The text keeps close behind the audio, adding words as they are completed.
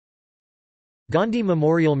Gandhi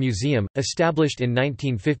Memorial Museum, established in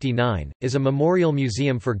 1959, is a memorial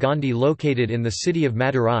museum for Gandhi located in the city of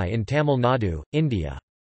Madurai in Tamil Nadu, India.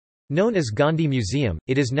 Known as Gandhi Museum,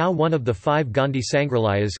 it is now one of the 5 Gandhi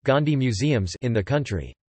Sangrahalayas Gandhi museums in the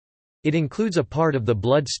country. It includes a part of the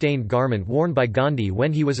blood-stained garment worn by Gandhi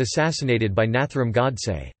when he was assassinated by Nathuram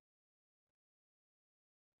Godse.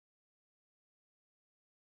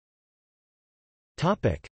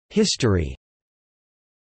 History.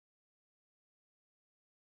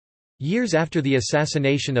 Years after the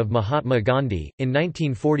assassination of Mahatma Gandhi, in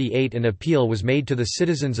 1948 an appeal was made to the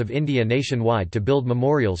citizens of India nationwide to build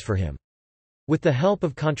memorials for him. With the help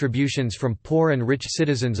of contributions from poor and rich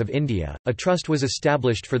citizens of India, a trust was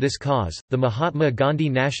established for this cause, the Mahatma Gandhi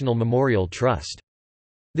National Memorial Trust.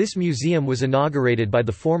 This museum was inaugurated by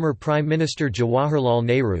the former Prime Minister Jawaharlal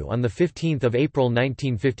Nehru on 15 April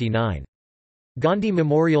 1959. Gandhi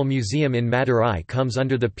Memorial Museum in Madurai comes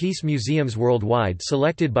under the Peace Museums Worldwide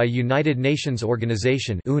selected by United Nations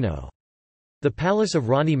Organization (UNO). The Palace of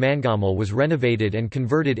Rani Mangamal was renovated and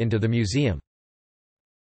converted into the museum.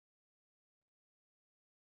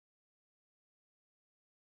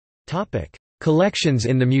 Collections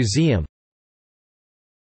in the museum.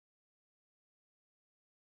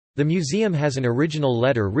 The museum has an original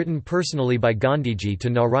letter written personally by Gandhiji to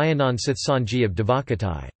Narayanan Satsangji of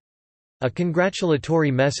Devakatai. A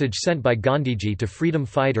congratulatory message sent by Gandhiji to freedom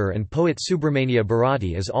fighter and poet Subramania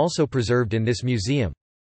Bharati is also preserved in this museum.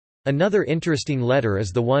 Another interesting letter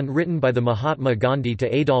is the one written by the Mahatma Gandhi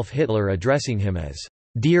to Adolf Hitler addressing him as,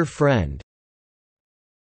 "Dear friend."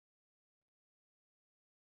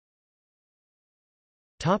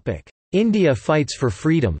 India fights for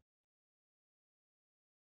freedom.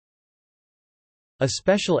 A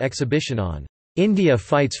special exhibition on India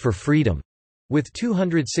fights for freedom with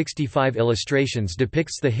 265 illustrations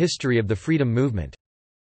depicts the history of the freedom movement.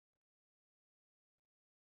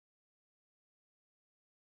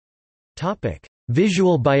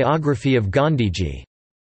 Visual biography of Gandhiji.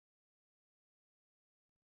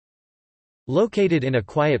 Located in a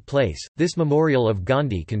quiet place, this memorial of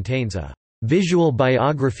Gandhi contains a visual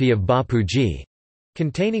biography of Bapuji,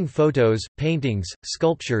 containing photos, paintings,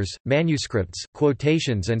 sculptures, manuscripts,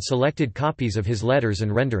 quotations and selected copies of his letters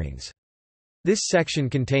and renderings. This section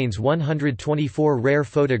contains 124 rare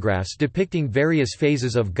photographs depicting various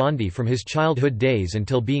phases of Gandhi from his childhood days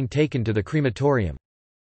until being taken to the crematorium.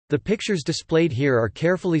 The pictures displayed here are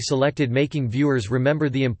carefully selected, making viewers remember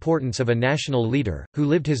the importance of a national leader, who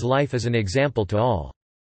lived his life as an example to all.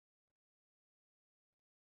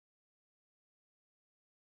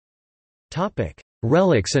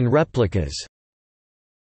 Relics and replicas.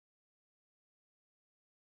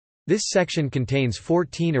 This section contains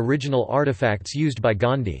 14 original artifacts used by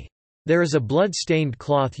Gandhi. There is a blood-stained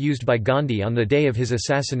cloth used by Gandhi on the day of his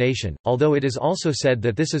assassination, although it is also said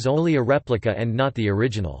that this is only a replica and not the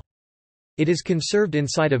original. It is conserved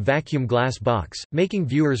inside a vacuum glass box, making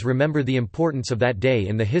viewers remember the importance of that day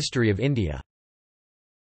in the history of India.